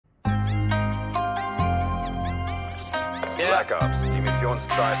Backups. Die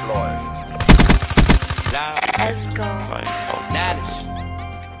Missionszeit läuft. Let's go. Nadish.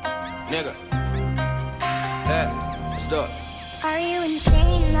 Nigga. Yeah, let's do it. Are you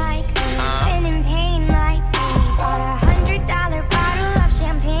insane like me? Been in pain like me? Bought $100 bottle of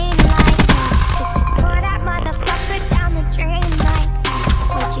champagne like me? Just to pour that motherfucker down the drain like me?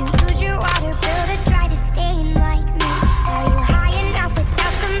 Would you use your water bill to try to stain like me? Are you high enough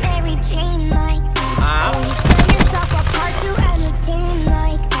without the Mary Jane like me? Will you tear yourself apart to entertain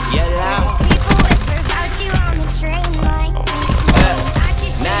like me? People whisper about you on the train like me. I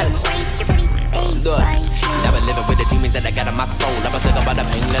just shouldn't waste your pretty face like me. Never living with the demons that I got in my soul. Never think about the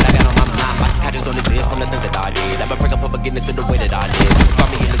pain that I got on my mind. My conscience don't exist from the things that I did. Never break up for forgiveness in the way that I live.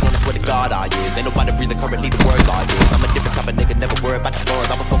 Find me in the zone, I swear to God I is. Ain't nobody breathing currently the word God is. I'm a different type of nigga, never worry about the doors.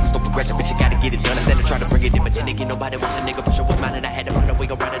 I was focused on progression, bitch, you gotta get it done. I said to try to bring it in, but then again, nobody wants a nigga. Pressure was mine and I had to find a way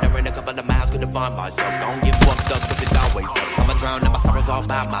around it. I ran a couple of miles, couldn't find myself. Don't get fucked up, cause it always helps. I'ma drown out my sorrows all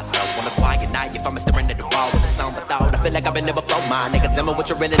by myself. On a quiet night, if I'm staring at the wall with the sound without, I feel like I've been never flow mine. Nigga, tell me what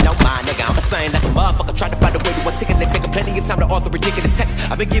you really know, mine. Nigga, I'm the same like a motherfucker, trying to find a way to ticket. They take plenty of time to author ridiculous text.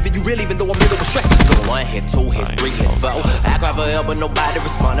 I've been giving you real even though I'm riddled with stress. So 1 hit, 2 hits, 3 hits, 4. I cry for help but nobody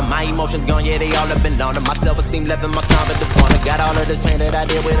responding. My emotions gone, yeah, they all have been loaned. My self-esteem left in my confidence gone. I got all of this pain that I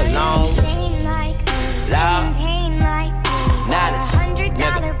did with alone. Loud, knowledge,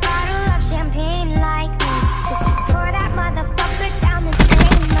 $100 bottle of champagne like me? Just to pour that motherfucker down the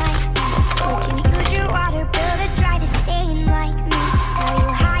drain like me? Would you use your water bill to try to stain like me? Are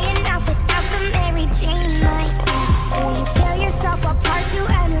you high enough without the Mary Jane like me? Will you tear yourself apart to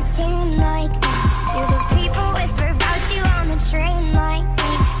entertain like me? Do the people whisper about you on the train like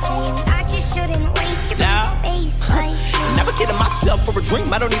me? Saying that you shouldn't waste your face like me? Never kidding myself for a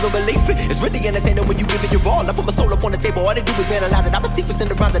dream, I don't even believe it. It's really entertaining when you give it your all. I put my soul up on the table, all they do is analyze it. I'm a secret in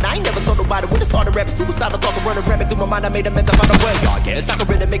the rhymes and I ain't never told nobody. When I started rapping, suicidal thoughts are running rampant through my mind. I made amends, I found a way. I guess I can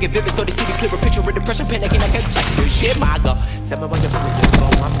really make it vivid so they see the clearer picture of depression, panicking, I can't check this shit, my God. Tell me why you're feeling this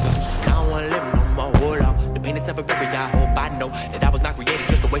low, I'm good. I don't wanna live no more, hold on. The pain is temporary, I hope I know that I was not created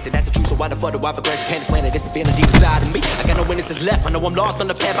just to waste it, that's the truth. So why the fuck do I progress? Can't explain it, it's a feeling deep inside of me. I got no witnesses left, I know I'm lost on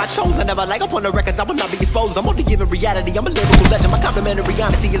the path I chose. I never like up on the records, I will not be exposed. I'm only giving reality, I'm a lyrical legend. My complimentary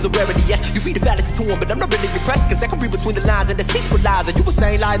honesty is a rarity, yes. You feed the fallacy to him, but I'm not really impressed, cause I can read between the lines and the secret lies. Are you a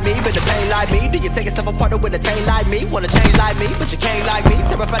saint like me, but the pain like me? Do you take yourself apart with a taint like me? Wanna change like me, but you can't like me.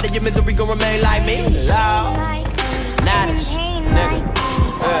 Terrified that your misery gon' remain like me. Loud, knowledge, nigga.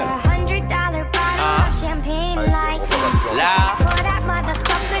 $100 bottle of champagne like me? Loud. Pour that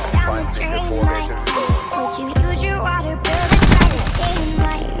motherfucker down the drain like me? Would you use your water bill to try to stain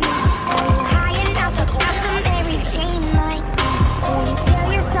like me? Are you high enough without the Mary Jane like me? Do you tear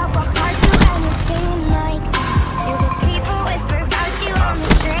yourself apart to entertain like me? Do the people whisper about you on the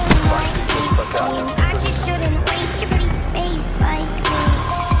train like me? Saying that you shouldn't waste your pretty face like me?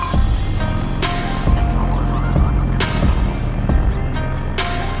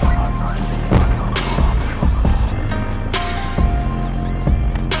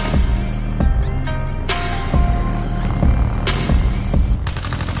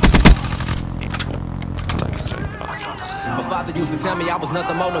 Father used to tell me I was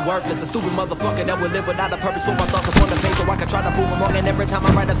nothing more than worthless. A stupid motherfucker that would live without a purpose. Put my thoughts upon the page so I can try to prove them wrong. And every time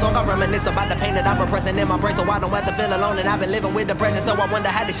I write a song I reminisce about the pain that I'm repressing in my brain, so I don't have to feel alone. And I've been living with depression, so I wonder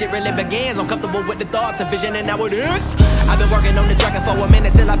how this shit really begins. I'm comfortable with the thoughts and vision, and now it is. I've been working on this record for a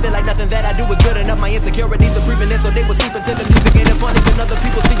minute, still I feel like nothing that I do is good enough. My insecurities are creeping in, so they will seep into the music. Ain't it funny when other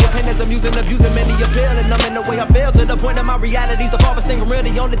people see your pain as I'm using, abusing many appeal, and I'm in the way I feel to the point that my reality's the farthest thing from real.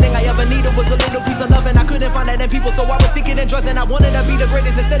 The only thing I ever needed was a little piece of love, and I couldn't find that in people, so I was seeking in drugs, and I wanted to be the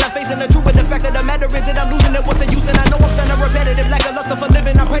greatest. Instead I'm facing the truth, but the fact of the matter is that I'm losing it. What's the use? And I know I'm sounding repetitive like a lust for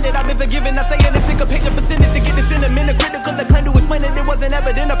living. I pray that I've been forgiven. I say it in syncopation for sinners to get this in a minute. Critical the claim to explain it. It wasn't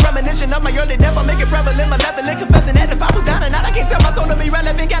evident. A premonition of my early death. I make it prevalent. My level and confessing that if I was down and out, I can't sell my soul to be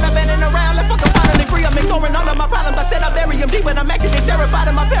relevant. Gallivanting around like fuck, I'm finally free. I'm ignoring all of my problems. I said I bury them deep, but I'm actually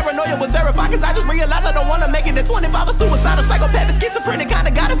terrified. And my paranoia was verified, cause I just realized I don't wanna make it to 25. A suicidal, psychopathic, schizophrenic kind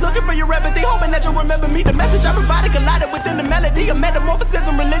of God is looking for your empathy, hoping that you'll remember me. The message I provided collided within the melody. A metamorphosis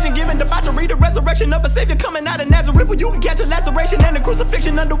in religion, giving debauchery, the resurrection of a savior coming out of Nazareth, where you can catch a laceration and a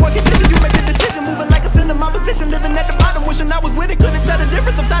crucifixion under one condition. You make the decision, moving like a sin in my position, living at the bottom, wishing I was with it, couldn't tell the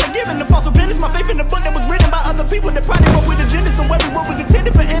difference. I'm tired of giving the false repentance. My faith in the book that was written by other people that probably wrote with agendas, so every word was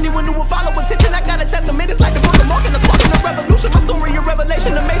intended for anyone who will follow attention. I got a testament, it's like the book of Mark and the spark in the revolution. My story a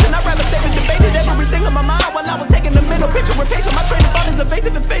revelation, amazing. I'd rather save and debated everything on my mind while I was taking the mental picture and pacing. My train of thought is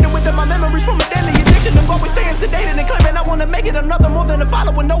evasive and fading within my memories from a deadly addiction. I'm always staying sedated and claiming I wanna make it another more than a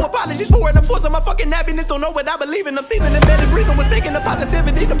follower. No apologies for it. I'm forcing my fucking happiness. Don't know what I believe in. I'm seething, embedded, breathing, was thinking the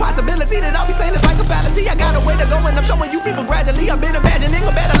positivity, the possibility that I'll be saying is like a fallacy. I got a way to going. I'm showing you people gradually. I've been imagining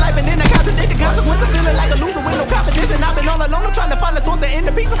a better life, and then I contradict the consequences. Feeling like a loser with no confidence, and I've been all alone. I'm trying to find a source and end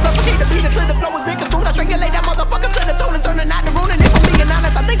the piece. I suffocate the beat until the flow is been consumed. I strangulate that motherfucker to the tone and turn the night to ruin. And if I'm being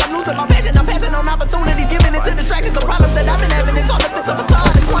honest, I think I'm losing my passion. I'm passing on opportunities, giving it to distractions. The problems that I've been having is all of it's a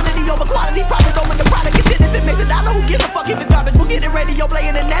facade. And quantity over quality, profit over the product. And shit, if it makes $1, who gives a fuck if it's garbage? We'll get it radio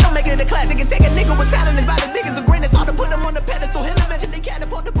playing, and that'll make it a classic. And take a nigga with talent is by the niggas a grin. It's hard to put them on the